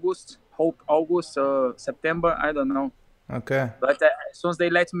August. Hope August, September. I don't know. Okay, But as soon as they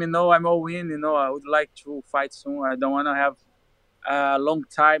let me know, I'm all in. I would like to fight soon. I don't want to have a long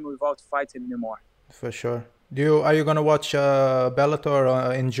time without fighting anymore. for sure. Are you gonna watch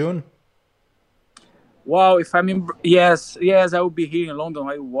Bellator in June? Wow, if I'm in, yes, I will be here in London.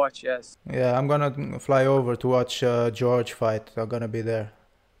 I will watch. Yes, Yeah, I'm gonna fly over to watch George fight. I'm gonna be there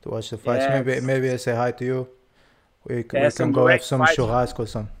to watch the fights. yes, Maybe I say hi to you. We yes. can Some go have great some fights. churrasco or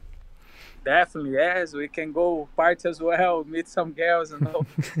some. Definitely, yes. We can go party as well, meet some girls.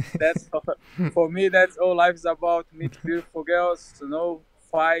 That's for me. That's all life is about. Meet beautiful girls.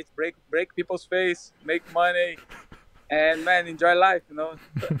 Fight, break people's face, make money, and man, enjoy life.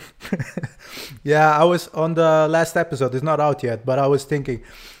 Yeah, I was on the last episode. It's not out yet, but I was thinking.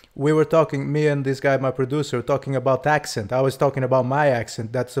 We were talking, me and this guy, my producer, talking about accent. I was talking about my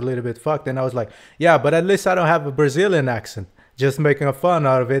accent. That's a little bit fucked. And I was like, yeah, but at least I don't have a Brazilian accent. Just making a fun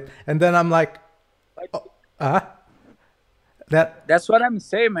out of it. And then I'm like, ah, that, That's what I'm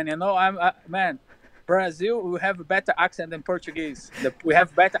saying, man. Man. Brazil, we have a better accent than Portuguese. We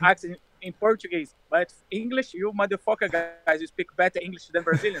have better accent in Portuguese, but English, you motherfucker guys, you speak better English than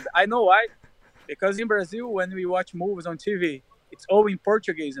Brazilians. I know why. Because in Brazil, when we watch movies on TV, it's all in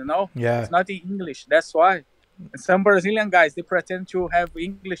Portuguese. yeah, It's not in English. That's why. And some Brazilian guys, they pretend to have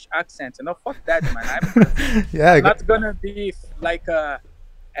English accent. Fuck that, man. yeah, I'm not gonna be like a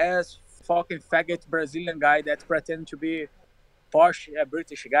as fucking faggot Brazilian guy that pretend to be posh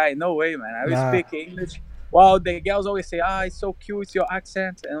British guy. No way, man. I will nah, speak English. Well, the girls always say, it's so cute, your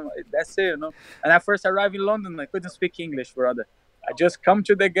accent. And that's it. And I first arrived in London, I couldn't speak English, brother. I just come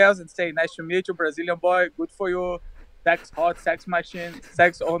to the girls and say, nice to meet you, Brazilian boy. Good for you. Sex hot, sex machine,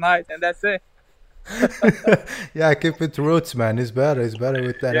 sex all night. And that's it. yeah, keep it roots, man. It's better. It's better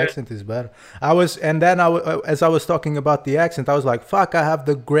with that Yeah. accent. It's better. And then as I was talking about the accent, I was like, fuck, I have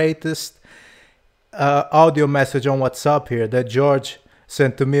the greatest audio message on WhatsApp here that George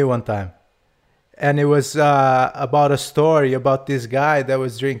sent to me one time. And it was about a story about this guy that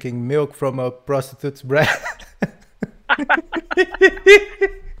was drinking milk from a prostitute's breast.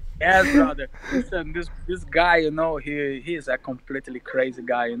 Yes, brother. Listen, this guy, he is a completely crazy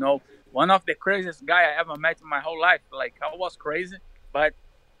guy. One of the craziest guy I ever met in my whole life. Like I was crazy, but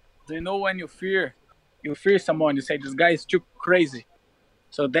do you know when you fear someone, you say this guy is too crazy.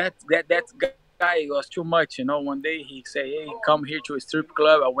 So that guy was too much. One day he say, "Hey, come here to a strip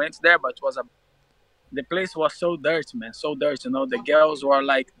club." I went there, but the place was so dirty, man, so dirty. The girls were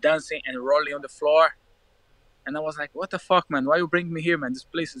like dancing and rolling on the floor, and I was like, "What the fuck, man? Why you bring me here, man? This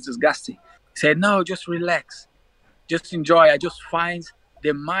place is disgusting." He said, "No, just relax, just enjoy. I just find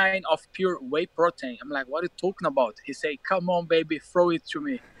the mine of pure whey protein." I'm like, "What are you talking about?" He said, "Come on, baby, throw it to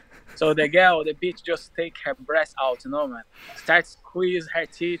me." So the girl, the bitch, just take her breast out, man. Start squeeze her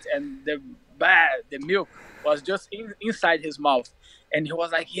teeth, and the milk was just inside his mouth, and he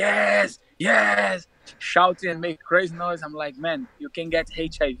was like, "Yes, yes," shouting and make crazy noise. I'm like, "Man, you can get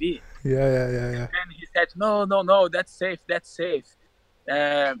HIV." Yeah. And he said, "No, no, no, that's safe, that's safe."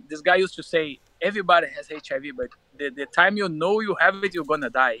 This guy used to say, "Everybody has HIV, but the time you have it, you're gonna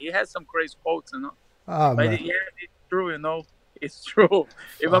die." He has some crazy quotes. Ah, But man. yeah, it's true. It's true.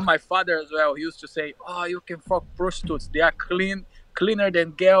 Even Fuck. my father as well, he used to say, "Oh, you can fuck prostitutes. They are cleaner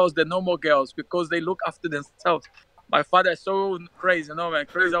than girls, the normal girls, because they look after themselves." My father is so crazy, man,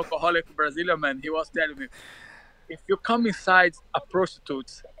 crazy alcoholic Brazilian man. He was telling me, if you come inside a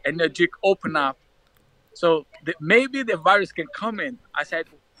prostitute and your dick open up, so maybe the virus can come in. I said,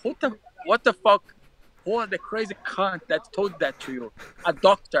 what the fuck? Who was the crazy cunt that told that to you? A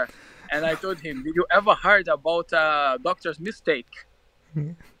doctor. And I told him, did you ever heard about a doctor's mistake?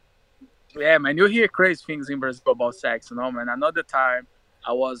 Yeah, man, you hear crazy things in Brazil about sex, man. Another time,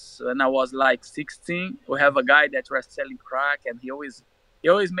 when I was like 16, we have a guy that was selling crack, and he always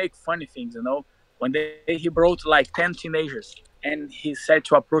make funny things. One day he brought like 10 teenagers, and he said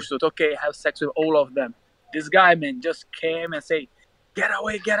to a prostitute, "Okay, have sex with all of them." This guy, man, just came and say, "Get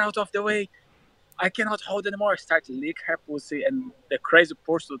away, get out of the way. I cannot hold anymore." Start to lick her pussy, and the crazy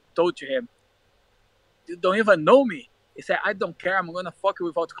prostitute told to him, "You don't even know me." He said, "I don't care. I'm gonna fuck you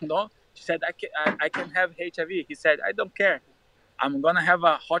without condom." She said, I can have HIV." He said, "I don't care. I'm gonna have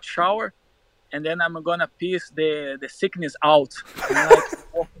a hot shower, and then I'm gonna piss the sickness out." I'm like,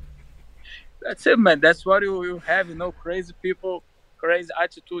 "Oh, that's it, man. That's what you have. Crazy people, crazy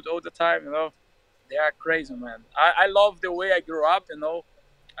attitude all the time. They are crazy, man. I love the way I grew up.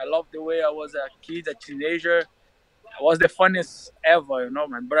 I love the way I was a kid, a teenager. I was the funniest ever,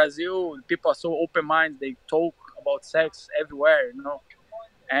 man. Brazil, people are so open minded. They talk about sex everywhere.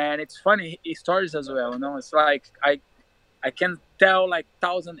 and it's funny stories as well. It's like I can tell like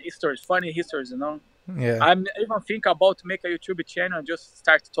 1,000 stories, funny histories. Yeah. I'm even think about to make a YouTube channel and just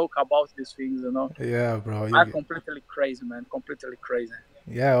start to talk about these things. Yeah, bro. I'm completely crazy, man. Completely crazy.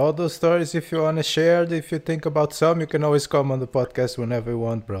 Yeah, all those stories, if you want to share, if you think about some, you can always come on the podcast whenever you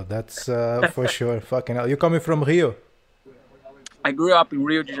want, bro. That's for sure. Fucking hell. You coming from Rio? I grew up in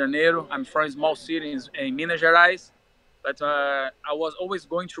Rio de Janeiro. I'm from a small city in Minas Gerais. But I was always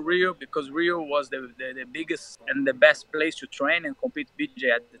going to Rio because Rio was the biggest and the best place to train and compete BJ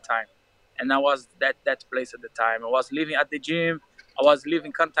at the time. And I was that place at the time. I was living at the gym. I was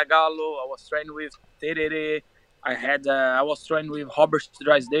living Cantagalo. I was training with Terere. I was training with Robert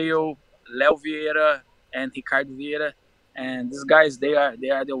Drysdale, Léo Vieira, and Ricardo Vieira. And these guys, they are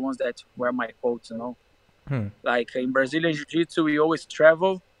the ones that were my coach. Like in Brazilian Jiu-Jitsu, we always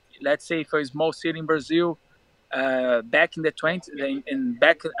travel. Let's say for a small city in Brazil, back in the 20s,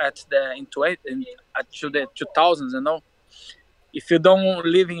 back at the to the 2000s, if you don't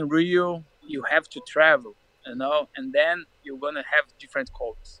live in Rio, you have to travel, and then you're gonna have different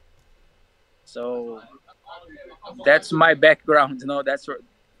codes. So that's my background. That's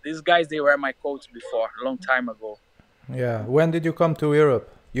these guys, they were my coach before, a long time ago. Yeah. When did you come to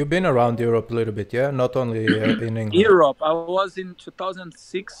Europe? You've been around Europe a little bit, yeah? Not only in England. Europe. I was in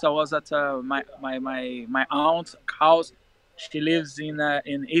 2006. I was at my aunt's house. She lives in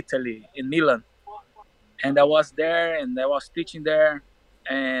Italy, in Milan. And I was there, and I was teaching there.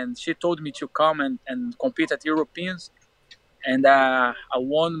 And she told me to come and compete at Europeans. And I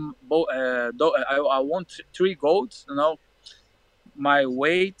won I won 3 golds, my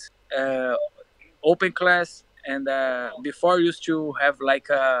weight, open class. And before I used to have like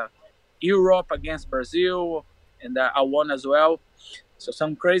Europe against Brazil, and I won as well. So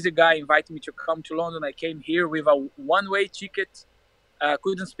some crazy guy invited me to come to London. I came here with a one-way ticket.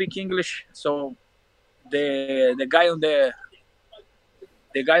 Couldn't speak English, so the guy on the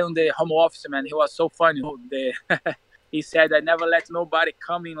home office, man, he was so funny. He said, "I never let nobody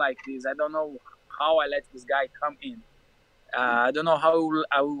come in like this. I don't know how I let this guy come in. I don't know how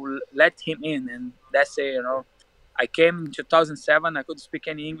I will let him in." And that's it, I came in 2007. I couldn't speak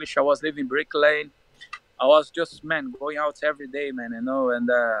any English. I was living Brick Lane. I was just, man, going out every day, man, and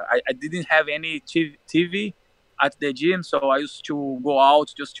I didn't have any TV at the gym, so I used to go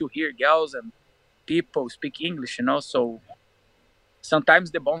out just to hear girls and people speak English, so sometimes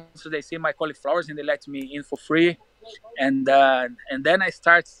the bouncers, they see my cauliflowers and they let me in for free. And then I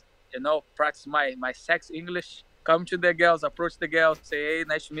start, practice my sex English. Come to the girls, approach the girls, say, "Hey,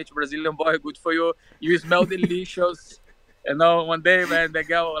 nice to meet you, Brazilian boy. Good for you. You smell delicious." One day, man, the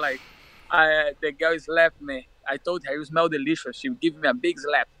girl slapped me. I told her, "You smell delicious." She gave me a big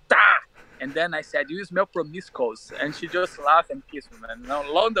slap. Ta! And then I said, "You smell promiscuous." And she just laughed and kissed me, man.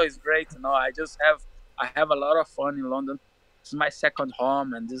 London is great. I have a lot of fun in London. This is my second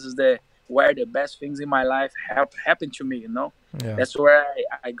home, and this is where the best things in my life happened to me. Yeah. That's where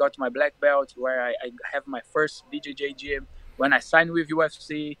I got my black belt, where I have my first BJJ gym, when I signed with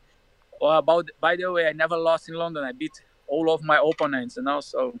UFC. By the way, I never lost in London. I beat all of my opponents,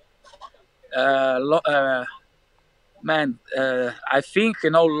 So, man, I think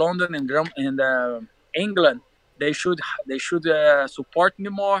London and England, they should support me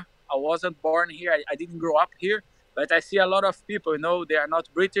more. I wasn't born here. I didn't grow up here, but I see a lot of people. They are not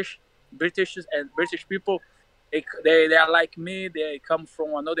British people. They are like me. They come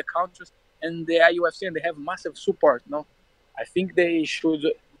from another countries, and they are UFC, and they have massive support. I think they should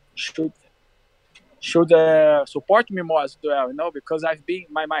support me more as well. Because I've been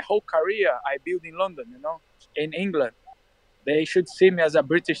my whole career I built in London. In England, they should see me as a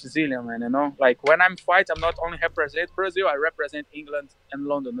British Zillion, man. Like when I'm fighting, I'm not only represent Brazil, I represent England and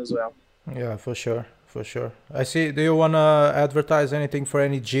London as well. Yeah, for sure. I see. Do you want to advertise anything for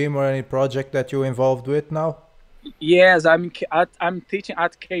any gym or any project that you're involved with now? Yes, I'm teaching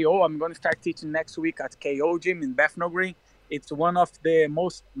at KO. I'm going to start teaching next week at KO gym in Bethnal Green. It's one of the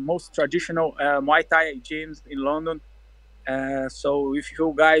most traditional Muay Thai gyms in London. So if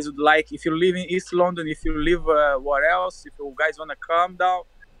you guys would like, if you live in East London, if you live where else, if you guys want to come down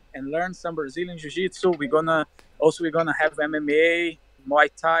and learn some Brazilian Jiu-Jitsu, we're gonna have MMA, Muay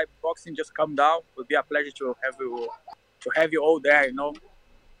Thai, boxing. Just come down. It would be a pleasure to have you all there.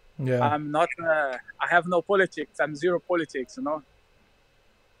 Yeah. I'm not. I have no politics. I'm zero politics.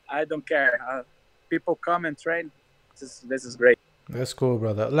 I don't care. People come and train. This is great. That's cool,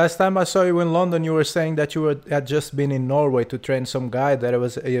 brother. Last time I saw you in London, you were saying that you had just been in Norway to train some guy that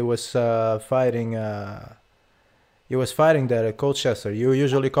he was fighting. He was fighting there at Colchester. You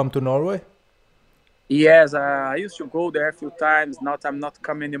usually come to Norway? Yes, I used to go there a few times. Not I'm not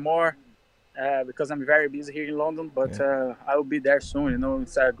coming anymore because I'm very busy here in London. But I will be there soon. You know,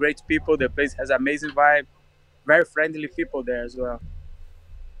 it's great people. The place has amazing vibe. Very friendly people there as well.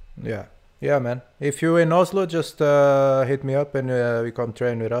 Yeah, yeah, man. If you're in Oslo, just hit me up and we come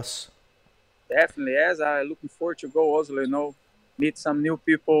train with us. Definitely, yes. I'm looking forward to go Oslo. You know, meet some new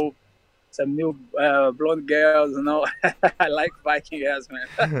people, some new blonde girls. You know, I like Viking girls,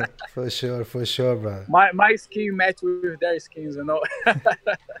 man. For sure, bro. My skin match with their skins. You know.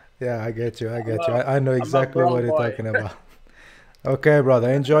 Yeah, I get you. I know exactly brown what you're boy. talking about. Okay,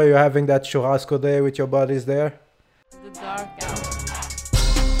 brother. Enjoy you having that churrasco day with your buddies there. The dark hour.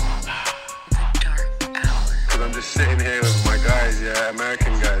 Because I'm just sitting here with my guys, yeah,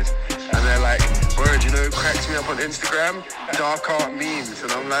 American guys. And they're like, word, you know who cracks me up on Instagram? Dark art memes.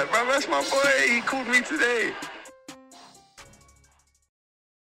 And I'm like, bro, that's my boy. He called me today.